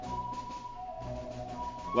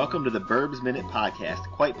Welcome to the Burbs Minute Podcast,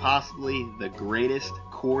 quite possibly the greatest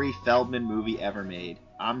Corey Feldman movie ever made.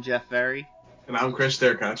 I'm Jeff Ferry. And I'm Chris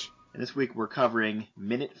Derkach. And this week we're covering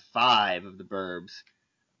Minute 5 of the Burbs,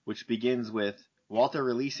 which begins with Walter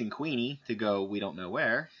releasing Queenie to go we don't know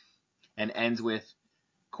where, and ends with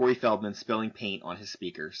Corey Feldman spilling paint on his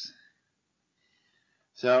speakers.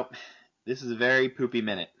 So, this is a very poopy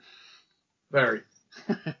minute. Very.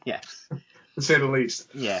 Yes. To say the least.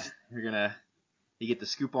 Yeah, you get the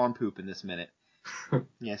scoop on poop in this minute.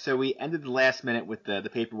 Yeah, so we ended the last minute with the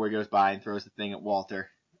paperboy goes by and throws the thing at Walter.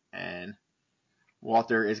 And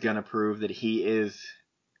Walter is going to prove that he is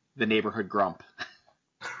the neighborhood grump.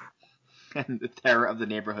 And the terror of the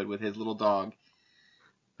neighborhood with his little dog.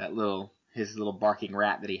 His little barking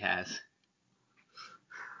rat that he has.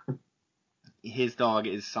 His dog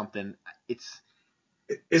is something.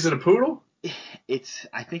 Is it a poodle?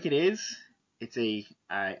 I think it is.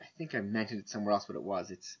 I think I mentioned it somewhere else what it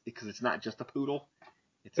was. It's because it's not just a poodle.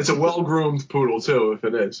 It's a well-groomed poodle too, if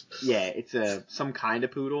it is. Yeah, it's some kind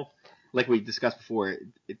of poodle. Like we discussed before,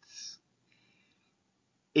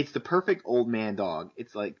 it's the perfect old man dog.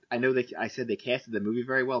 It's like, I know I said they casted the movie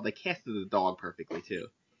very well. They casted the dog perfectly too.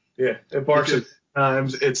 Yeah, it barks at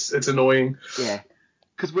times. It's annoying. Yeah,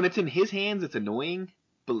 because when it's in his hands, it's annoying.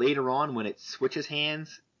 But later on, when it switches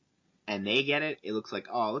hands and they get it, it looks like,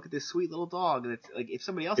 oh, look at this sweet little dog. And it's like, if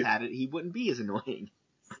somebody else had it, he wouldn't be as annoying.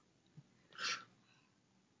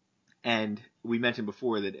 And we mentioned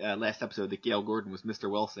before that last episode that Gail Gordon was Mr.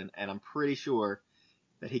 Wilson, and I'm pretty sure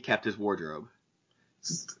that he kept his wardrobe.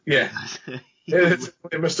 Yeah. It's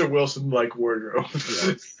a Mr. Wilson-like wardrobe.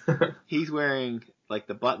 Yes. He's wearing like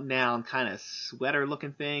the button-down kind of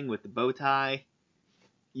sweater-looking thing with the bow tie.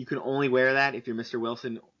 You can only wear that if you're Mr.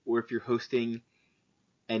 Wilson or if you're hosting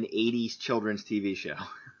an 80s children's TV show.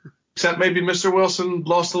 Except maybe Mr. Wilson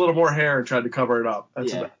lost a little more hair and tried to cover it up.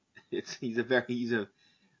 That's he's a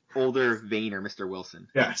older, vainer Mr. Wilson.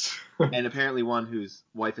 Yes. And apparently one whose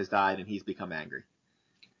wife has died and he's become angry.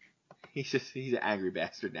 He's an angry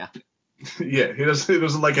bastard now. Yeah, he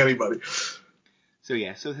doesn't like anybody. So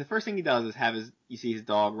the first thing he does is you see his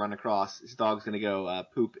dog run across. His dog's going to go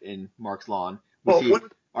poop in Mark's lawn.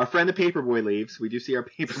 Our friend the paperboy leaves. We do see our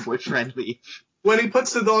paperboy friend leave. When he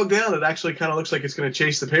puts the dog down, it actually kind of looks like it's going to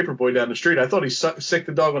chase the paperboy down the street. I thought he sicked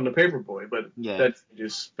the dog on the paperboy, but that's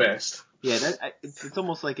just fast. Yeah, it's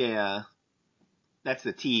almost like that's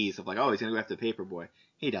the tease of like, oh, he's going to go after the paperboy.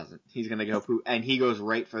 He doesn't. He's going to go poop, and he goes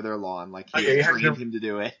right for their lawn, like he trained him to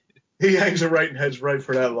do it. He hangs it right and heads right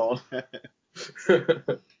for that lawn.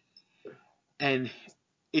 And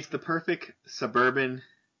it's the perfect suburban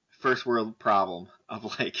first world problem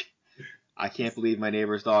of like, I can't believe my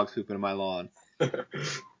neighbor's dog's pooping in my lawn.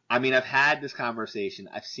 I mean, I've had this conversation.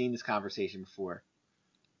 I've seen this conversation before.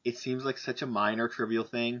 It seems like such a minor, trivial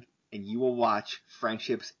thing, and you will watch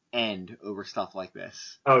friendships end over stuff like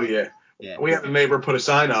this. Oh, yeah. We had a neighbor put a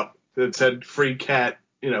sign up that said, free cat,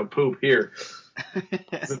 poop here.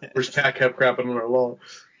 The neighbor's cat kept crapping on our lawn.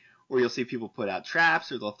 Or you'll see people put out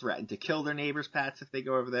traps, or they'll threaten to kill their neighbor's pets if they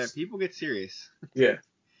go over there. People get serious. Yeah.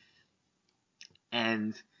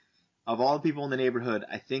 And of all the people in the neighborhood,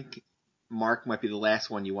 I think Mark might be the last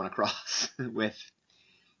one you want to cross with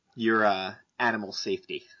your animal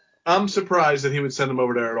safety. I'm surprised that he would send him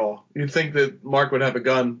over there at all. You'd think that Mark would have a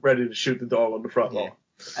gun ready to shoot the dog on the front lawn.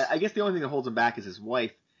 I guess the only thing that holds him back is his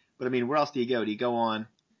wife. But I mean, where else do you go? Do you go on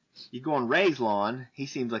Ray's lawn? He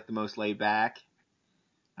seems like the most laid back.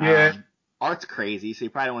 Yeah. Art's crazy, so you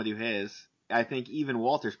probably don't want to do his. I think even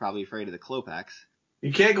Walter's probably afraid of the Klopex.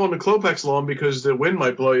 You can't go on the Klopex lawn because the wind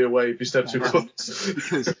might blow you away if you step too close.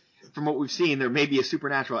 Because from what we've seen, there may be a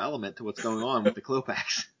supernatural element to what's going on with the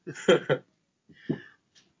Klopex.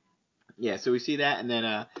 Yeah, so we see that, and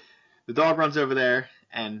then the dog runs over there,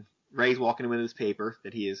 and Ray's walking in with his paper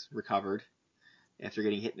that he has recovered after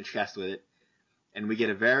getting hit in the chest with it. And we get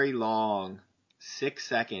a very long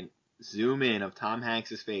 6-second zoom in of Tom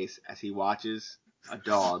Hanks' face as he watches a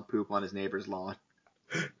dog poop on his neighbor's lawn.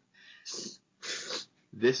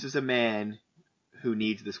 This is a man who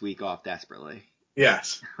needs this week off desperately.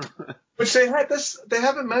 Yes. Which they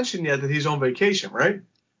haven't mentioned yet that he's on vacation, right?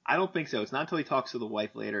 I don't think so. It's not until he talks to the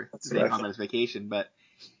wife later that they talk about his vacation. But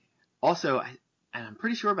also, and I'm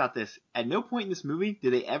pretty sure about this, at no point in this movie do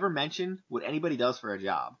they ever mention what anybody does for a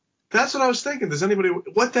job. That's what I was thinking.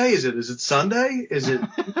 What day is it? Is it Sunday? Is it?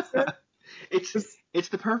 It's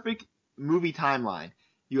the perfect movie timeline.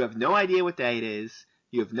 You have no idea what day it is.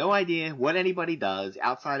 You have no idea what anybody does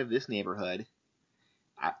outside of this neighborhood.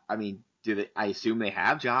 I mean, I assume they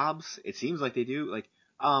have jobs. It seems like they do. Like,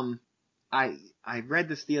 I read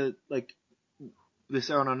this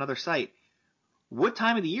on another site. what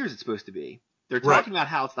time of the year is it supposed to be? They're Right. talking about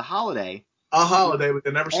how it's the holiday. A holiday, but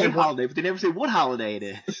they never say what. Holiday, but they never say what holiday it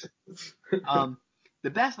is. The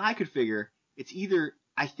best I could figure,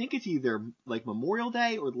 I think it's either like Memorial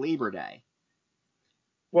Day or Labor Day.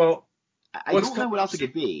 Well, I don't know what else it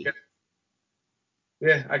could be.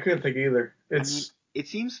 Yeah, I couldn't think either. It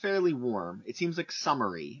seems fairly warm. It seems like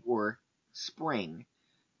summery or spring.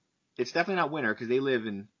 It's definitely not winter because they live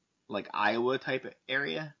in like Iowa type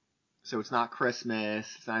area. So it's not Christmas.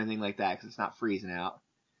 It's not anything like that because it's not freezing out.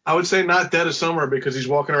 I would say not dead of summer because he's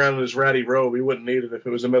walking around in his ratty robe. He wouldn't need it if it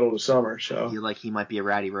was the middle of the summer. So I feel like he might be a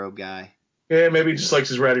ratty robe guy. Yeah, maybe he just likes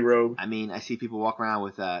his ratty robe. I mean, I see people walk around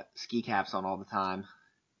with ski caps on all the time.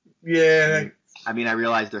 Yeah. I mean, I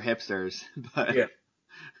realize they're hipsters, but yeah.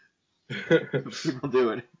 people do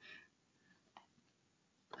it.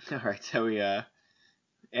 All right, so we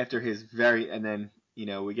after his and then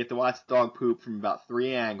we get to watch the dog poop from about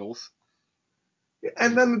 3 angles.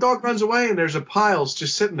 And then the dog runs away, and there's a piles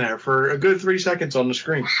just sitting there for a good 3 seconds on the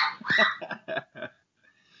screen.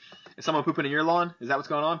 Is someone pooping in your lawn? Is that what's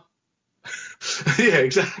going on? Yeah,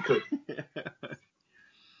 exactly.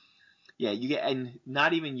 Yeah, you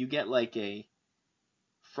get like a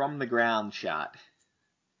from the ground shot.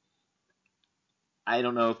 I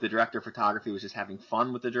don't know if the director of photography was just having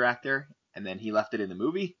fun with the director, and then he left it in the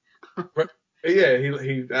movie. Yeah,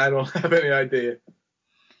 he I don't have any idea.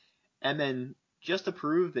 And then just to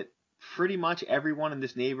prove that pretty much everyone in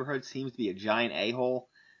this neighborhood seems to be a giant a-hole,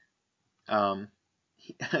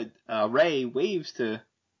 Ray waves to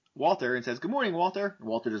Walter and says, "Good morning, Walter." And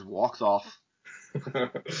Walter just walks off.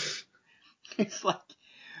 It's like,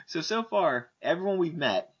 so far, everyone we've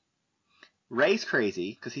met, Ray's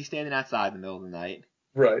crazy because he's standing outside in the middle of the night.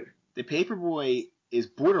 Right. The paperboy is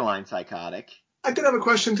borderline psychotic. I did have a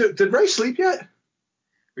question too. Did Ray sleep yet?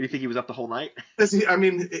 Or do you think he was up the whole night?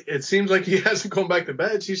 It seems like he hasn't gone back to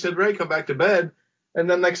bed. She said, "Ray, come back to bed." And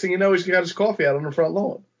then next thing you know, he's got his coffee out on the front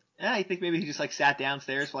lawn. Yeah, I think maybe he just like sat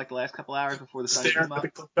downstairs for like the last couple hours before the sun came up.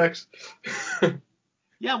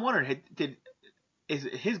 Yeah, I'm wondering, is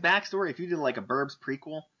his backstory, if you did like a Burbs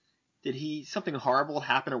prequel, did something horrible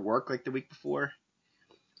happen at work like the week before?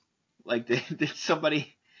 Like did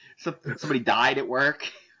somebody died at work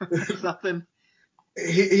or something?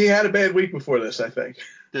 He had a bad week before this, I think.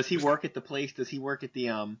 Does he work at the place? Does he work at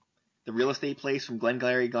the real estate place from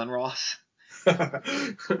Glengarry Glen Ross?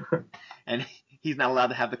 And he's not allowed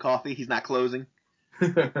to have the coffee. He's not closing.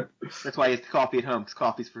 That's why he has the coffee at home, because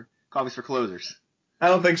coffee's for closers. I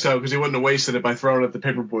don't think so, because he wouldn't have wasted it by throwing it at the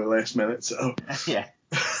paperboy last minute. So yeah.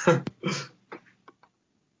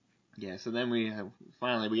 Yeah. So then we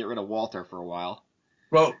finally get rid of Walter for a while.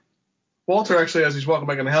 Well, Walter actually, as he's walking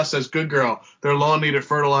back in the house, says, "Good girl. Their lawn needed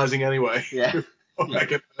fertilizing anyway." Yeah.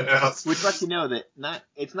 Back in the house. Which lets you know that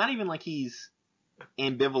it's not even like he's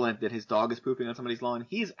ambivalent that his dog is pooping on somebody's lawn.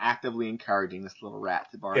 He's actively encouraging this little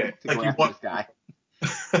rat to go after this guy.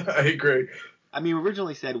 I agree. I mean, we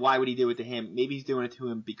originally said, why would he do it to him? Maybe he's doing it to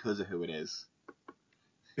him because of who it is.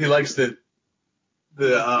 He likes the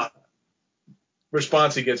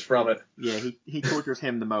response he gets from it. Yeah, he tortures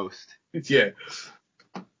him the most. Yeah.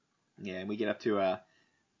 Yeah, and we get up to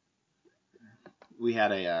we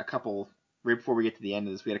had a couple right before we get to the end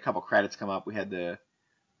of this. We had a couple credits come up. We had the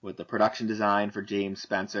production design for James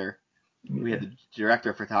Spencer. We had the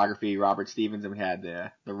director of photography, Robert Stevens, and we had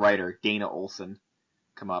the writer, Dana Olson,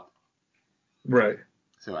 come up. Right.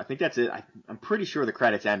 So I think that's it. I'm pretty sure the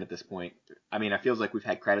credits end at this point. I mean, it feels like we've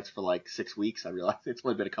had credits for like 6 weeks. I realize it's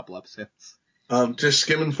only been a couple episodes. Just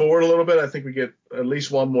skimming forward a little bit, I think we get at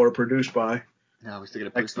least one more produced by. No, we still get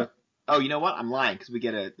a produced. Oh, you know what? I'm lying because we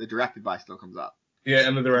get the directed by still comes up. Yeah,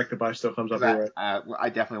 and the directed by still comes up. Right. I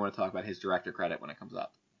definitely want to talk about his director credit when it comes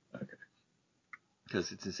up. Okay.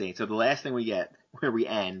 Because it's insane. So the last thing we get, where we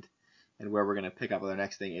end, and where we're going to pick up with our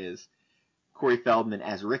next thing is Corey Feldman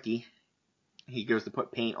as Ricky. He goes to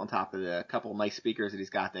put paint on top of the couple of nice speakers that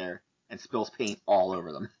he's got there and spills paint all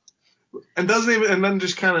over them. And doesn't even, and then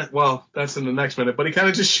just kind of, well, that's in the next minute, but he kind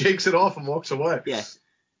of just shakes it off and walks away. Yeah.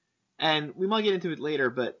 And we might get into it later,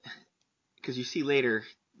 but because you see later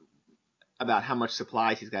about how much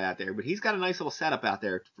supplies he's got out there, but he's got a nice little setup out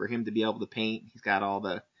there for him to be able to paint. He's got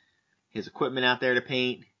all his equipment out there to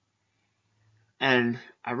paint. And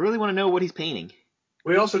I really want to know what he's painting.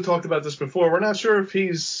 We also talked about this before. We're not sure if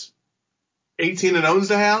he's 18 and owns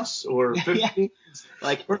the house or 15. Yeah.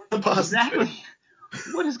 Like, exactly.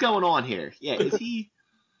 What is going on here? Yeah, did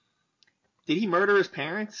he murder his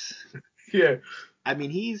parents? Yeah. I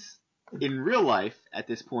mean, in real life, at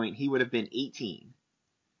this point, he would have been 18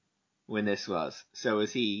 when this was. So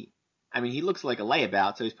is he, I mean, he looks like a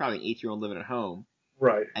layabout, so he's probably an 8-year-old living at home.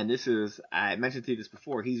 Right. And this is, I mentioned to you this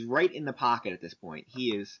before, he's right in the pocket at this point.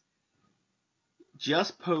 He is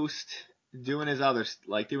just post doing his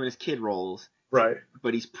doing his kid roles. Right.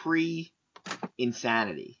 But he's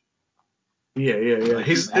pre-insanity. Yeah. Like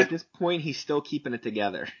at this point, he's still keeping it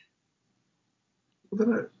together. What did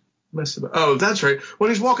I mess it up? Oh, that's right. When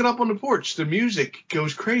he's walking up on the porch, the music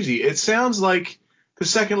goes crazy. It sounds like the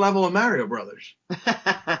second level of Mario Brothers.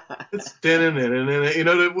 It's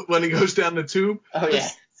when he goes down the tube. Oh yeah.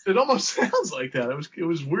 It almost sounds like that. It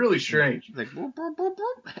was really strange. It's like boop, boop, boop,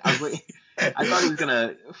 boop. I thought he was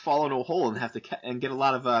gonna fall into a hole and have to get a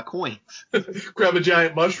lot of coins. Grab a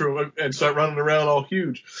giant mushroom and start running around all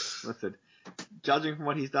huge. Listen, judging from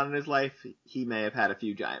what he's done in his life, he may have had a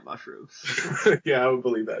few giant mushrooms. Yeah, I would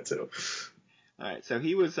believe that too. All right, so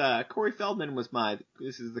he was Corey Feldman was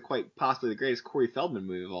this is quite possibly the greatest Corey Feldman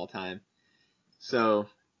movie of all time. So,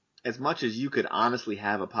 as much as you could honestly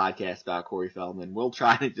have a podcast about Corey Feldman, we'll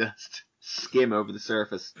try to just skim over the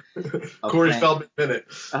surface of Corey Feldman minute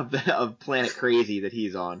of Planet Crazy that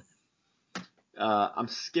he's on. I'm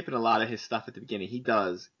skipping a lot of his stuff at the beginning.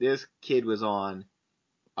 This kid was on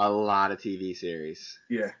a lot of TV series.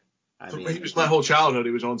 Yeah. I mean, he was my whole childhood.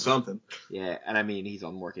 He was on something. Yeah, and I mean, he's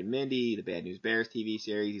on Mork and Mindy, the Bad News Bears TV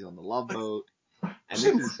series. He's on The Love Boat,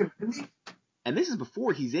 and this is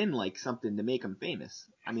before he's in like something to make him famous.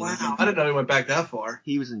 I mean, wow, I didn't know he went back that far.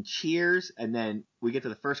 He was in Cheers, and then we get to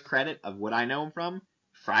the first credit of what I know him from: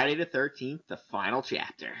 Friday the 13th, the final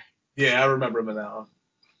chapter. Yeah, I remember him in that one.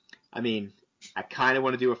 I mean, I kind of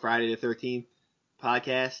want to do a Friday the 13th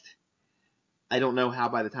podcast. I don't know how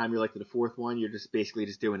by the time you're like to the fourth one, you're just basically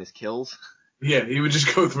just doing his kills. Yeah, he would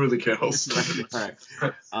just go through the kills. Right.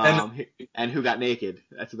 And who got naked?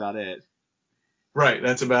 That's about it. Right,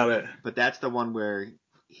 that's about it. But that's the one where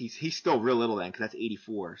he's still real little then, because that's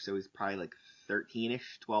 84, so he's probably like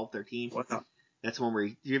 13-ish, 12, 13. Wow. That's the one where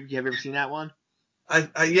you have ever seen that one? Yeah,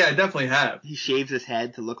 I definitely have. He shaves his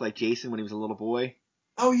head to look like Jason when he was a little boy.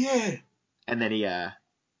 Oh yeah. And then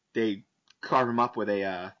they carve him up with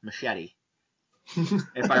a machete.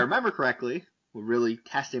 If I remember correctly, we're really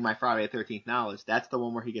testing my Friday the 13th knowledge. That's the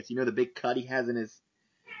one where he gets, the big cut he has in his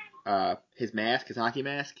mask, his hockey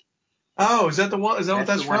mask. Oh, is that the one? Is that what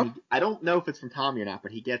that's from? I don't know if it's from Tommy or not,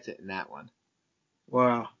 but he gets it in that one.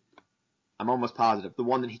 Wow. I'm almost positive. The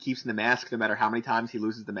one that he keeps in the mask, no matter how many times he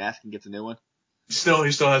loses the mask and gets a new one. He still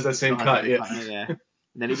has that same cut, yeah. Yeah. And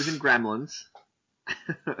then he was in Gremlins.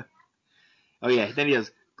 Oh yeah, then he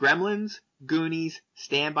does Gremlins, Goonies,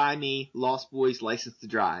 Stand By Me, Lost Boys, License to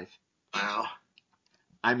Drive. Wow.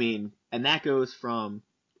 I mean, and that goes from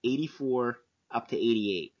 84 up to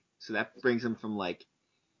 88. So that brings him from like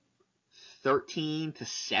 13 to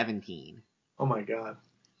 17. Oh my God.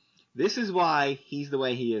 This is why he's the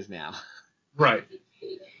way he is now. Right.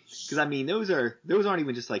 Because I mean, those aren't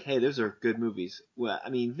even just like, hey, those are good movies. Well, I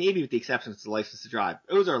mean, maybe with the exception of License to Drive,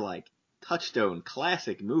 those are like touchstone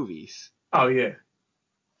classic movies. Oh yeah.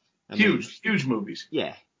 Huge movies.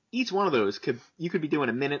 Yeah. Each one of those you could be doing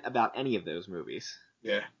a minute about any of those movies.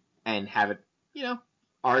 Yeah. And have it,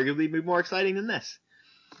 arguably be more exciting than this.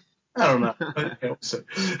 I don't know. So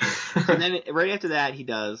then right after that,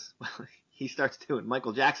 he starts doing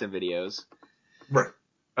Michael Jackson videos. Right.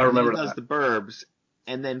 I remember that. He does the Burbs.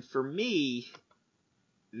 And then for me,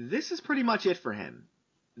 this is pretty much it for him.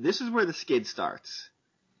 This is where the skid starts.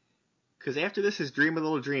 Because after this is Dream a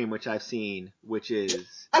Little Dream, which I've seen, which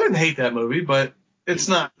is... I didn't hate that movie, but it's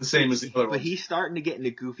not the same as the other ones. But he's starting to get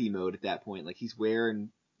into goofy mode at that point. Like, he's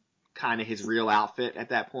wearing kind of his real outfit at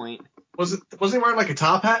that point. Wasn't he wearing like a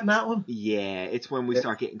top hat in that one? Yeah, it's when we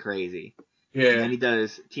start getting crazy. Yeah. And then he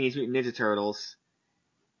does Teenage Mutant Ninja Turtles.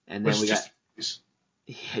 And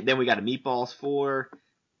then we got a Meatballs 4.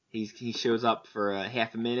 He shows up for a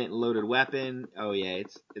half a minute in Loaded Weapon. Oh yeah,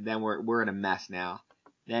 then we're in a mess now.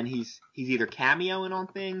 Then he's either cameoing on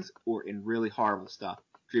things or in really horrible stuff.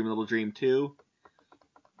 Dream a Little Dream 2.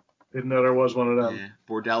 Didn't know there was one of them. Yeah.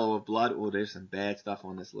 Bordello of Blood. Oh, there's some bad stuff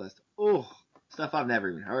on this list. Oh, stuff I've never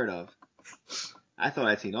even heard of. I thought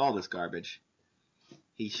I'd seen all this garbage.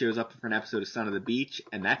 He shows up for an episode of Son of the Beach,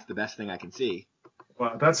 and that's the best thing I can see.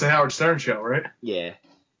 Wow, that's the Howard Stern show, right? Yeah.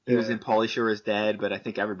 He was in Pauly Shore is Dead, but I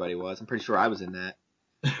think everybody was. I'm pretty sure I was in that.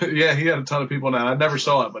 Yeah, he had a ton of people now. I never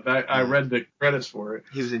saw it, but I read the credits for it.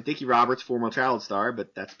 He was in Dickie Roberts, former child star,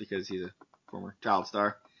 but that's because he's a former child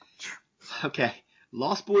star. Okay.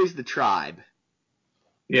 Lost Boys the Tribe.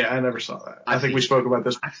 Yeah, I never saw that. I think we spoke about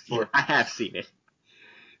this before. I have seen it.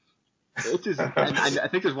 I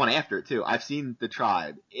think there's one after it too. I've seen The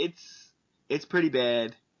Tribe. It's pretty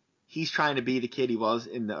bad. He's trying to be the kid he was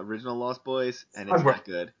in the original Lost Boys, and it's not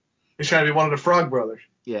good. He's trying to be one of the Frog Brothers.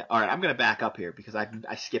 Yeah, all right. I'm gonna back up here because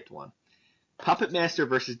I skipped one. Puppet Master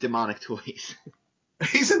versus Demonic Toys.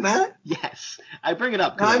 He's in that? Yes, I bring it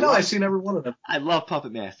up No, because I know. I've seen every one of them. I love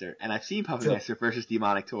Puppet Master, and I've seen Puppet Too. Master versus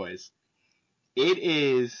Demonic Toys. It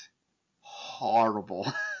is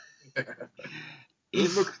horrible.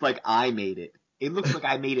 It looks like I made it. It looks like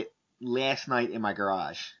I made it last night in my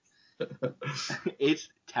garage. It's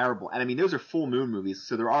terrible. And I mean, those are full moon movies,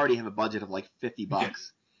 so they already have a budget of like $50. Yeah.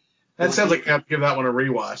 That sounds like you have to give that one a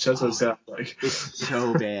rewatch. That's what it sounds like. It's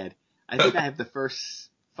so bad. I think I have the first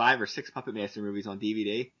 5 or 6 Puppet Master movies on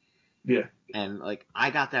DVD. Yeah. And like, I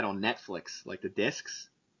got that on Netflix, like the discs,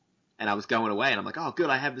 and I was going away, and I'm like, oh, good,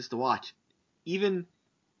 I have this to watch. Even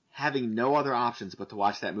having no other options but to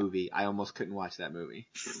watch that movie, I almost couldn't watch that movie.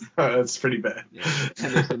 That's pretty bad. Yeah.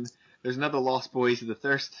 And there's another Lost Boys of the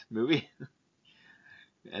Thirst movie.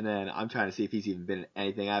 And then I'm trying to see if he's even been in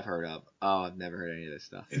anything I've heard of. Oh, I've never heard any of this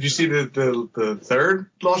stuff. Did you see the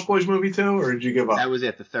third Lost Boys movie too, or did you give up? That was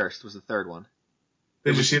it. The Thirst was the third one.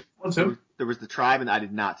 Did you see that one too? There was The Tribe, and I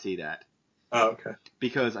did not see that. Oh, okay.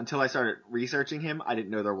 Because until I started researching him, I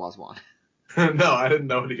didn't know there was one. No, I didn't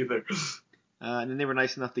know it either. And then they were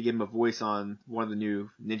nice enough to give him a voice on one of the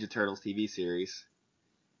new Ninja Turtles TV series.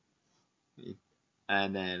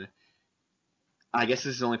 And then I guess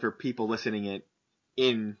this is only for people listening it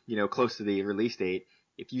in, close to the release date.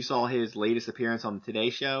 If you saw his latest appearance on the Today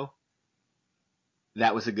Show,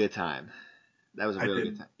 that was a good time. That was a really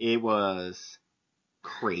good time. It was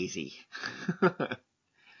crazy.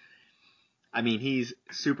 I mean, he's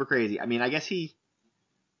super crazy. I mean, I guess he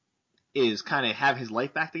is kind of have his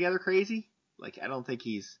life back together crazy. Like, I think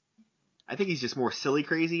he's just more silly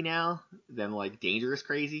crazy now than like dangerous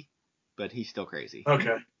crazy, but he's still crazy.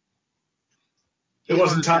 Okay. It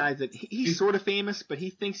wasn't guys that he's sort of famous, but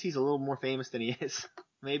he thinks he's a little more famous than he is.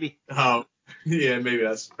 Maybe. Oh, yeah, maybe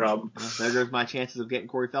that's the problem. Well, there goes my chances of getting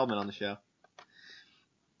Corey Feldman on the show.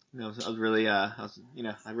 I was really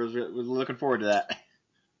looking forward to that.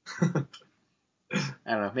 I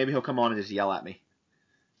don't know. Maybe he'll come on and just yell at me.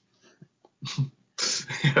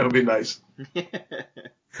 Yeah, that would be nice. He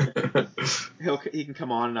can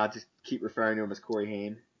come on and I'll just keep referring to him as Corey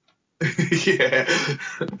Haim. Yeah.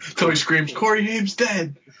 Until he screams, Corey Haim's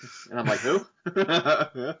dead. And I'm like, who?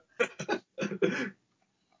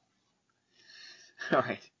 All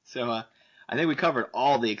right. So I think we covered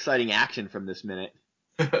all the exciting action from this minute.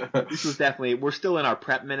 This was definitely, we're still in our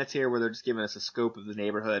prep minutes here where they're just giving us a scope of the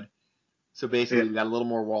neighborhood. So basically, we got a little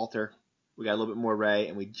more Walter, we got a little bit more Ray,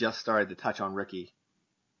 and we just started to touch on Ricky.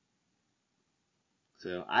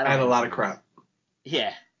 So I don't. And a lot of crap.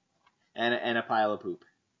 Yeah, and a pile of poop.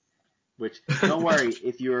 Which, don't worry,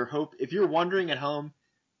 if you're wondering at home,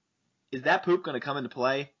 is that poop going to come into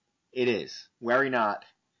play? It is. Worry not.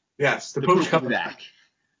 Yes, the poop's coming back.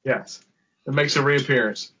 Yes, it makes a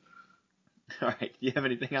reappearance. All right. Do you have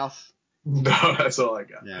anything else? No, that's all I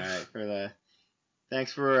got. All right.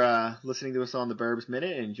 Thanks for listening to us on the Burbs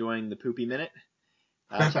Minute and enjoying the Poopy Minute.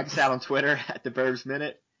 Check us out on Twitter at the Burbs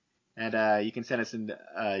Minute, and you can send us an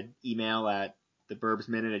email at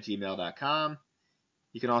theburbsminute@gmail.com.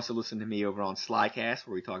 You can also listen to me over on Slycast,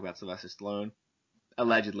 where we talk about Sylvester Stallone.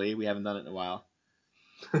 Allegedly, we haven't done it in a while.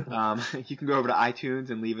 You can go over to iTunes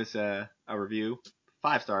and leave us a review.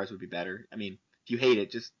 5 stars would be better. I mean, if you hate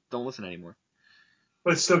it, just don't listen anymore.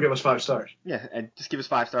 But still give us 5 stars. Yeah, and just give us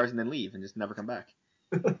 5 stars and then leave and just never come back.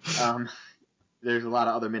 There's a lot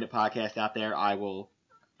of other minute podcasts out there. I'll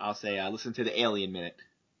say listen to the Alien Minute,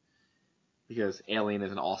 because Alien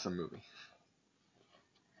is an awesome movie.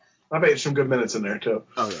 I bet there's some good minutes in there too.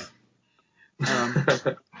 Oh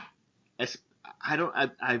yeah.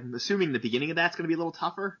 I'm assuming the beginning of that's going to be a little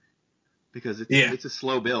tougher because it's a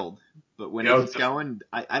slow build. But when it gets going,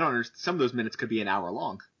 I don't understand. Some of those minutes could be an hour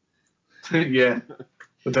long. Yeah.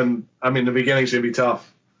 But then, I mean, the beginning's going to be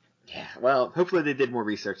tough. Yeah. Well, hopefully they did more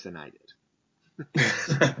research than I did.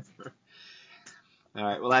 All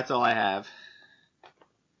right. Well, that's all I have.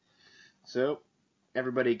 So,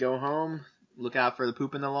 everybody go home, look out for the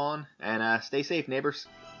poop in the lawn, and stay safe, neighbors.